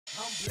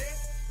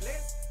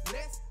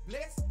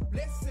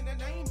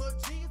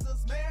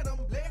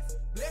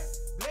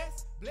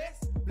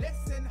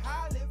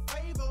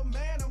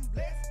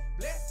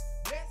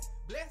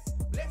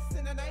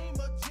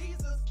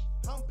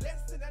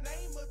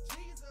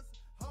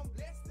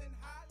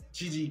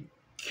GG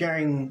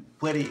King,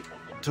 what it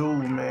do,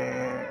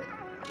 man?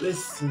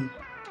 Listen,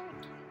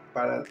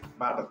 by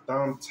the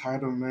thumb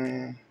title,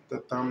 man, the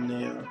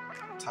thumbnail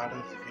title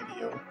of the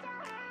video,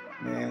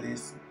 man,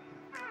 listen.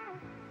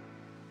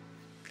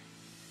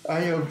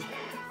 I am,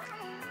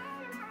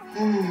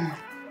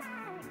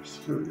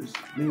 excuse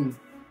me.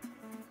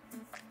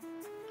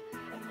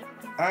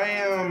 I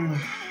am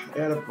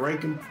at a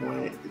breaking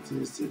point into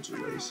the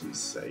situation.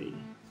 Say,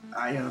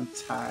 I am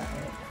tired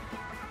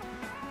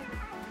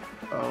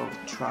of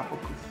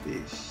tropical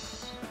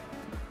fish.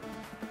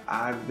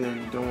 I've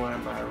been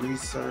doing my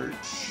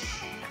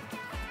research.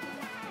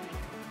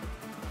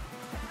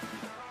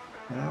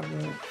 And I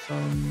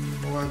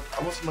want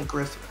some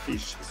aggressive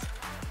fishes.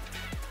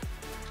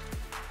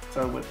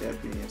 So with that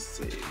being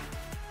said,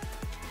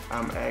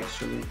 I'm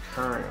actually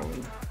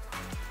currently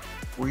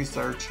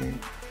researching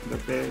the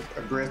best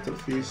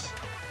aggressive fish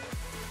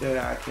that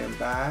I can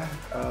buy.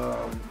 I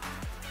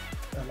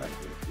like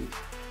that fish.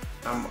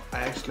 I'm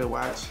actually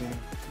watching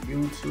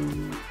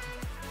YouTube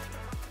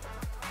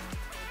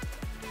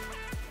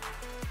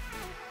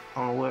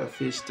on what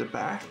fish to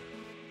buy.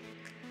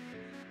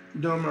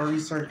 Doing my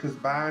research, because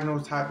buying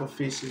those type of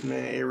fishes,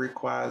 man, it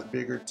requires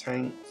bigger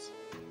tanks.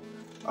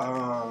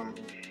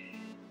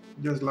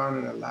 Just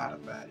learning a lot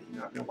about it. You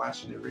know, I've been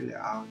watching it really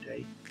all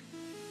day.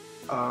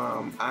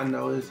 I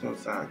know it's gonna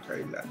sound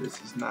crazy. Like,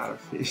 this is not a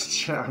fish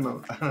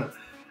channel.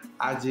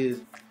 I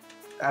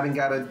done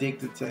got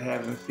addicted to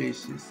having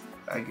fishes,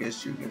 I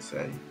guess you can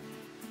say.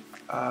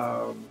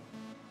 I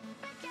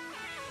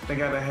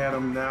think I've had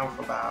them now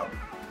for about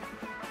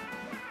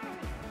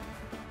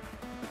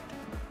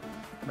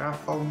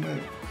 4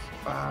 minutes,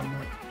 5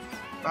 minutes,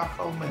 about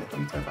 4 minutes.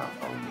 Let me tell you about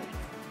 4 minutes.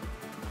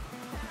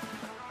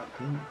 I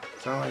think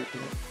sound like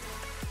that.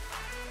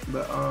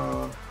 But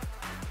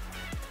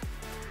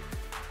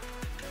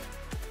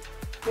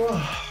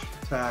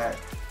tired.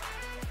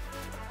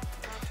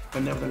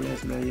 But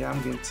nevertheless, man, yeah,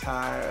 I'm getting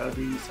tired of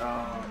these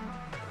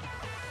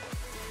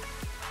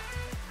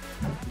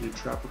the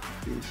tropical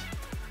fish.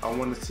 I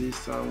want to see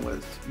something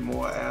with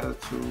more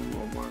attitude.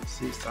 I want to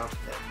see something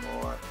that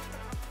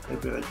a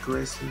bit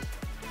aggressive,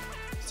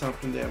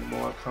 something that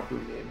more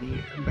compliment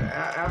me.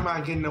 Am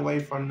I getting away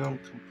from them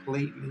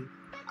completely?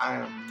 I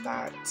am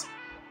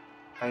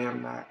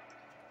not.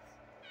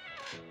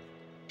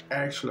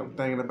 Actually, I'm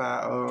thinking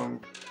about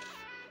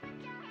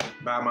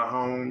buy my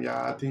home.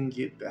 Yeah, I didn't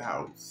get the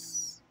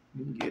house.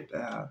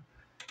 Yeah,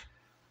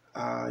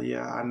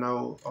 I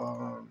know.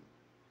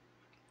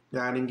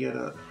 Yeah, I didn't get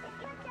a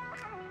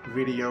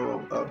video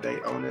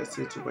update on that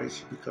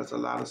situation because a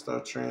lot of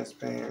stuff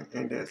transparent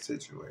in that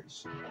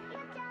situation.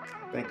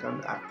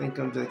 I think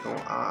I'm just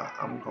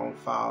gonna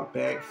fall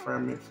back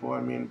from it for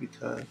a minute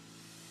because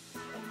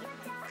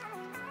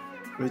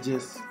it's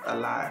just a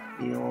lot.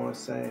 You know what I'm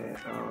saying?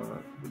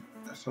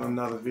 That's on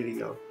another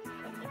video.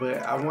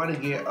 But I want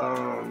to get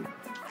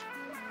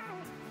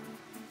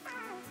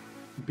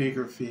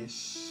bigger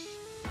fish,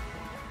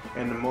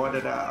 and the more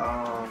that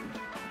I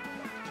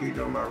keep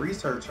doing my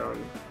research on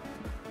it,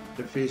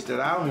 the fish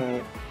that I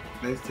want,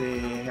 they say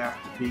it have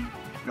to be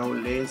no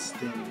less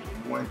than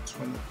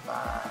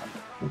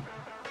 125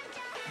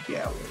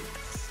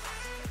 gallons.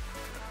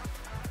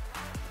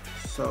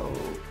 So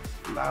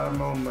a lot of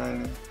more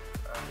money,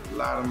 a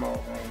lot of more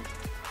home.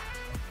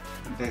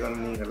 They're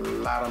gonna need a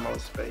lot of more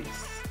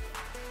space.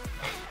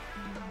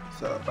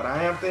 So, but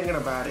I am thinking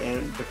about it,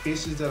 and the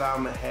fishes that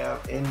I'm gonna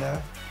have in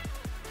there,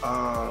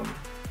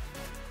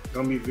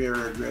 gonna be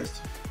very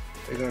aggressive.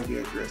 They're gonna be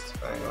aggressive.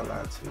 I ain't gonna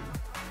lie to you.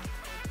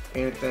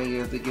 Anything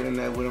is to get in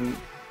there with them,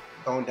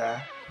 gonna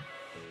die.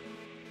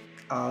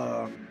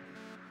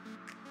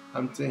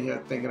 I'm sitting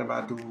here thinking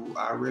about, do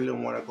I really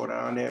want to go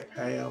down that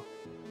path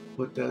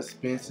with the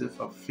expenses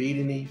of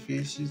feeding these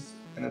fishes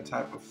and the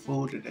type of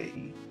food that they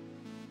eat?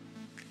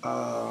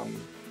 Now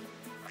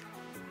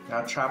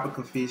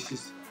tropical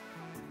fishes.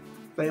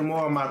 Think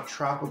more of my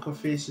tropical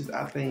fishes.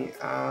 I think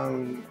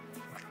I'm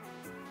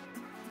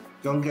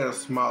gonna get a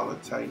smaller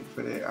tank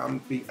for that. I'm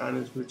gonna be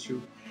honest with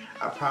you.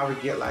 I probably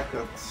get like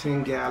a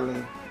 10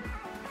 gallon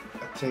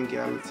tank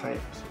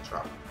for some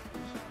tropical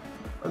fish.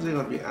 I'm just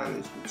gonna be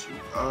honest with you.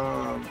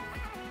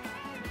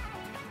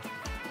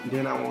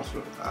 Then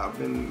I've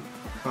been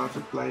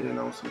contemplating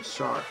on some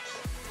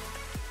sharks.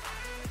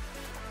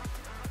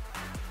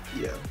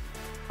 Yeah.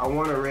 I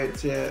want a red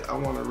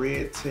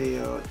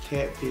tail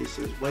catfish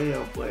as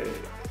well, but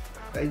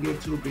they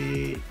get too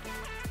big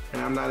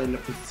and I'm not in the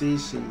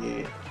position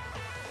yet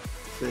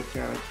to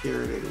kind of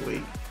carry that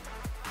weight.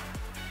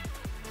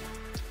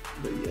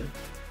 But yeah.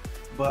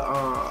 But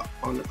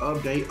on the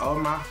update of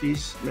my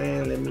fish,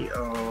 man, let me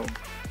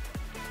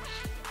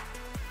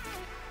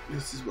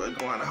this is what's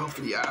going on.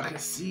 Hopefully y'all can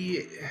see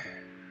it.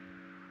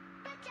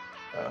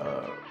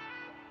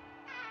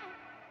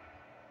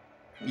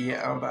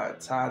 Yeah, I'm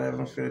about tired of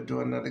them. Finna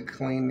do another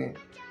cleaning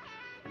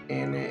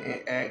in it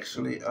and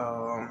actually,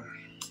 hold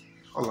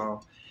on.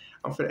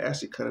 I'm finna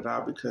actually cut it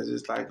out because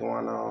it's like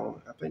going on.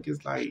 I think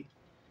it's like,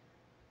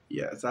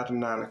 yeah, it's after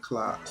 9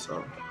 o'clock.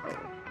 So, hold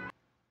on.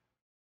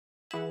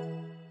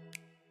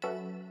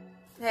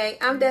 Hey,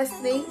 I'm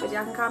Destiny, but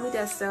y'all can call me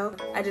Desto.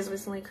 I just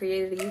recently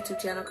created a YouTube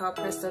channel called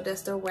Presto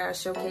Desto where I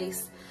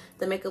showcase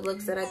the makeup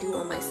looks that I do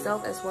on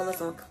myself as well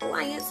as on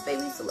clients,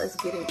 baby. So let's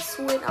get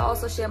into it. I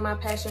also share my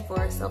passion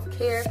for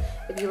self-care.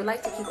 If you would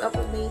like to keep up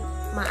with me,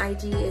 my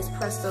IG is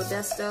Presto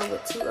Desto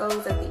with 2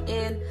 O's at the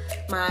end.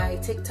 My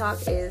TikTok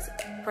is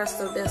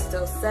Presto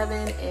Desto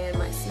 7 and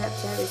my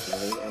Snapchat is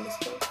Marie_Freedom.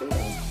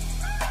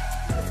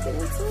 Let's get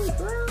into it,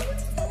 girl.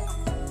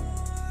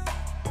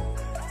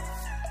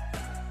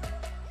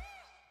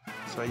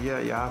 So yeah,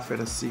 y'all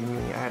finna see me.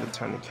 I had to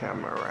turn the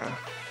camera around.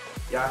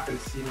 Y'all finna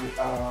see me.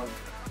 I'm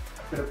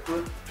finna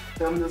put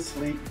them to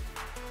sleep.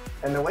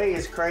 And the way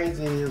it's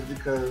crazy is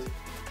because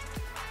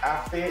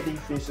I fed these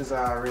fishes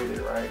already,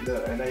 right?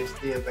 Look, and they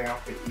still think I'm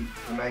finna eat.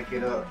 When they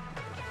get up,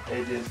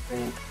 they just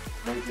think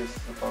they just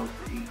supposed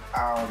to eat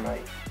all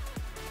night.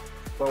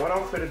 But what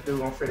I'm finna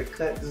do, I'm finna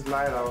cut this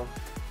light off.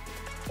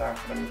 Sorry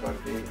for them to go to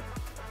bed.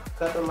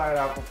 Cut the light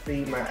off and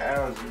feed my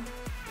algae.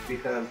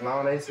 Because as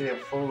long as they see a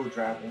food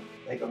dropping,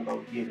 they gonna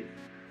go get it.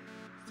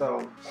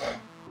 So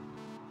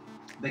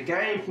the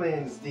game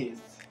plan is this.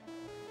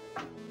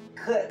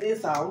 Cut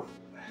this off.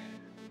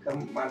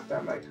 Come my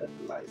time I cut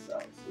the lights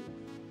off.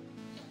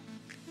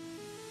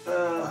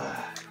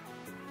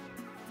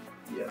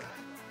 Yeah.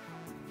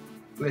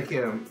 Look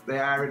at him. They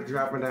already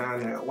dropping down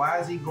there. Why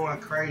is he going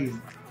crazy?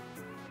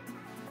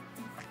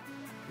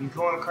 He's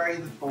going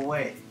crazy for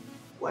what?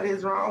 What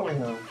is wrong with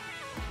him?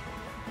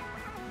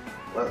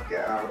 Look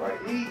at him,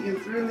 like he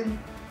is really.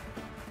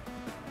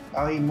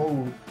 Oh, he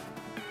moved.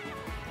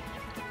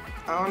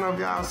 I don't know if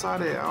y'all saw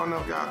that. I don't know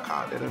if y'all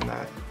caught that or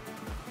not.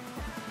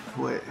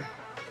 But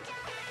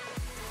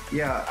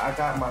yeah, I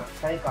got my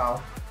tank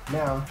off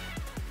now.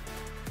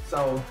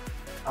 So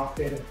I'm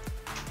finna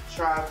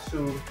try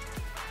to.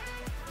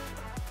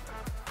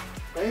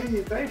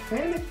 They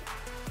panic.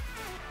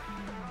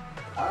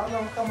 I don't know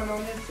I'm coming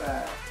on this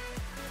side.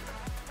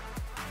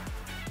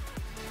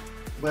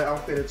 But I'm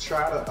finna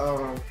try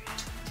to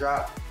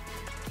drop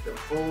the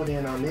food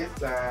in on this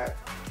side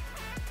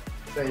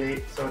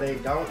so they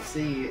don't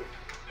see it.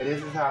 And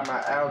this is how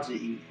my algae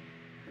eat.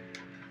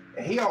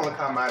 And he only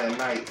come out at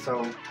night,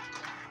 so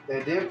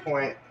at that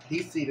point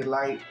he see the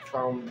light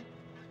from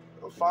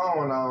the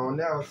phone on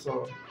now,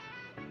 so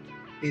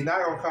he's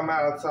not gonna come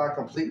out until I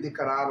completely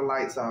cut all the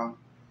lights off.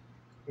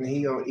 And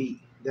he gonna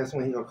eat. That's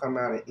when he gonna come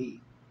out and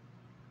eat.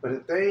 But the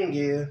thing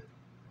is,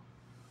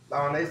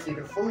 long they see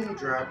the food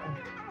dropping,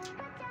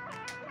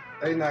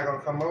 they not gonna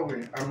come over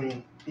here. I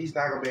mean, he's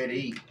not gonna be able to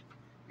eat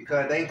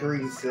because they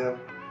greedy self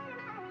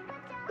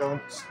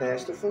don't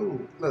snatch the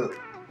food. Look,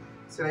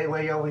 so they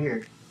way over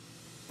here.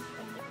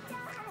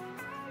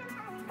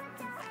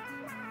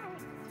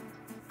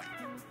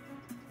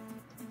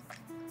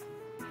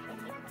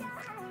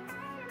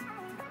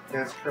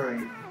 That's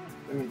crazy.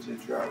 Let me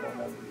just drop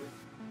one over here.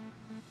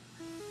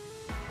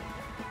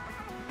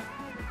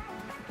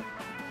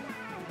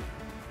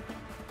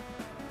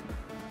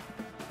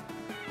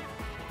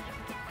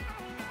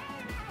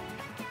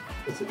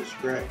 It's a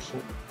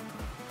distraction.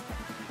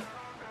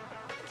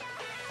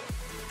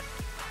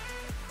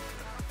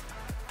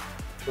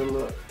 But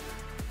look,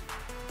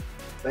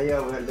 they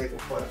over here looking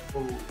for the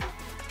food.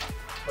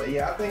 But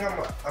yeah, I think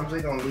I'm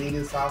just gonna leave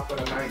this off for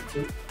the night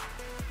too.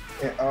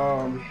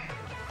 And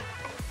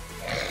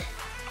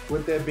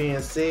with that being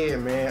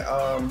said,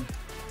 man,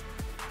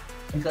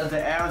 because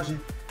the algae,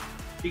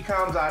 he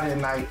comes out at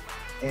night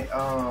and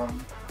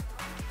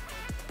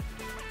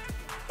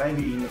they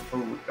be eating the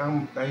food.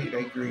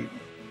 They greedy.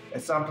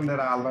 It's something that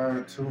I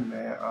learned too,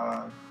 man.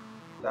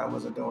 That I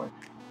wasn't doing.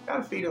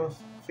 Gotta feed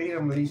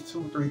them at least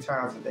 2-3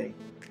 times a day.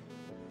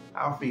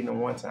 I'll feed them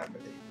 1 time a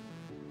day.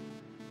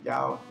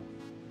 Y'all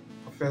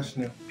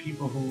professional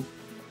people who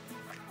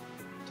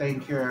taking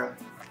care of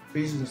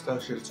fishes and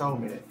stuff should have told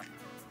me that.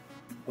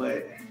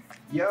 But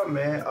yeah,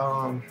 man,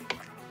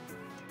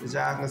 as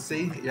y'all can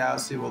see, y'all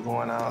see what's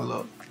going on.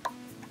 Look,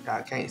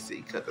 y'all can't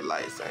see, cut the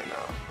lights ain't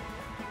on.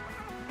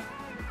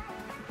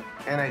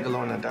 And they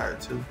glow in the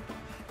dark too.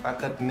 If I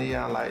cut the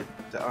neon light,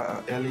 the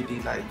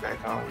LED light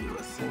back on, you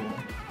will see them.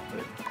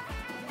 But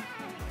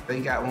they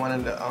got one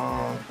of the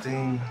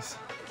things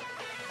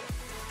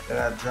that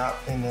I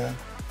dropped in there.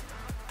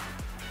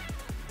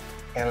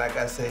 And like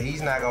I said,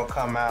 he's not gonna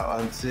come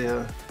out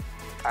until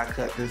I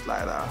cut this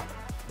light off,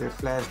 the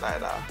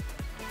flashlight off.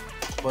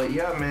 But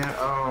yeah, man,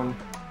 I'm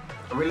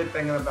really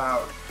thinking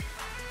about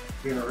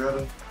getting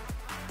rid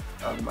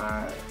of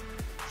my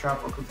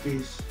tropical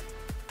fish.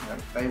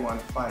 If they want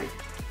to fight,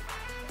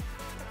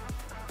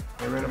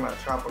 get rid of my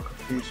tropical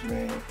fish,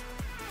 man.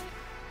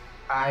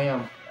 I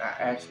am.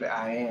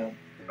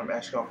 I'm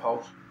actually gonna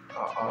post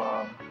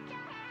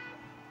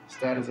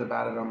status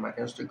about it on my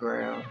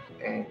Instagram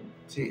and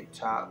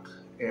TikTok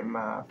and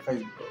my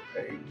Facebook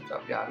page. So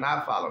if y'all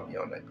not following me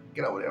on that,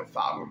 get over there and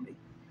follow me.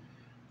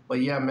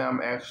 But yeah, man,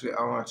 I'm actually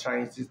gonna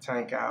change this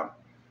tank out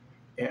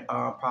and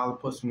probably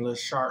put some little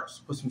sharks,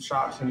 put some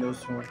sharks in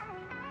this one,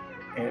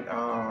 and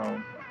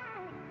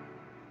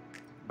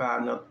buy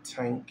another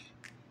tank.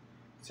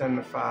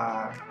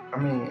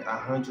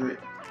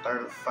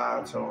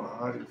 135 to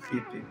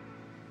 150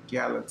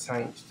 gallon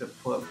tanks to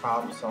put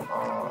probably some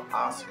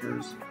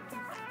Oscars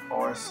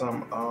or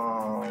some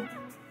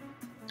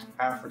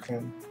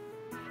African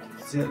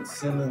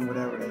ceiling,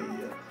 whatever they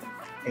is,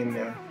 in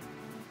there.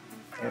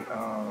 And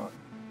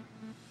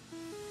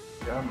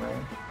yeah,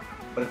 man.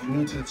 But if you're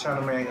new to the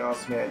channel, man, go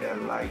smash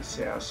that like,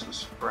 share,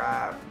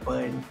 subscribe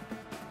button.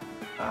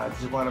 I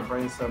just want to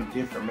bring something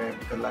different, man,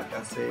 because like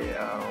I said,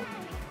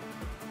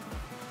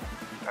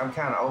 I'm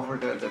kind of over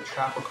the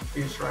tropical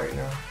fish right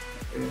now.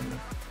 And,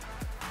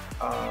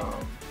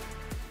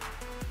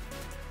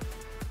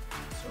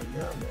 so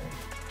yeah, man.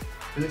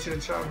 New to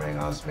the channel, man,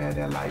 go smash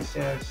that like,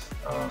 share,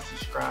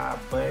 subscribe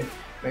button.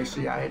 Make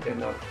sure y'all hit that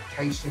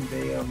notification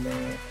bell,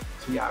 man,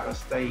 so y'all can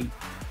stay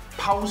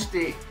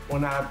posted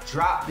when I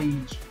drop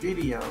these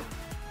videos.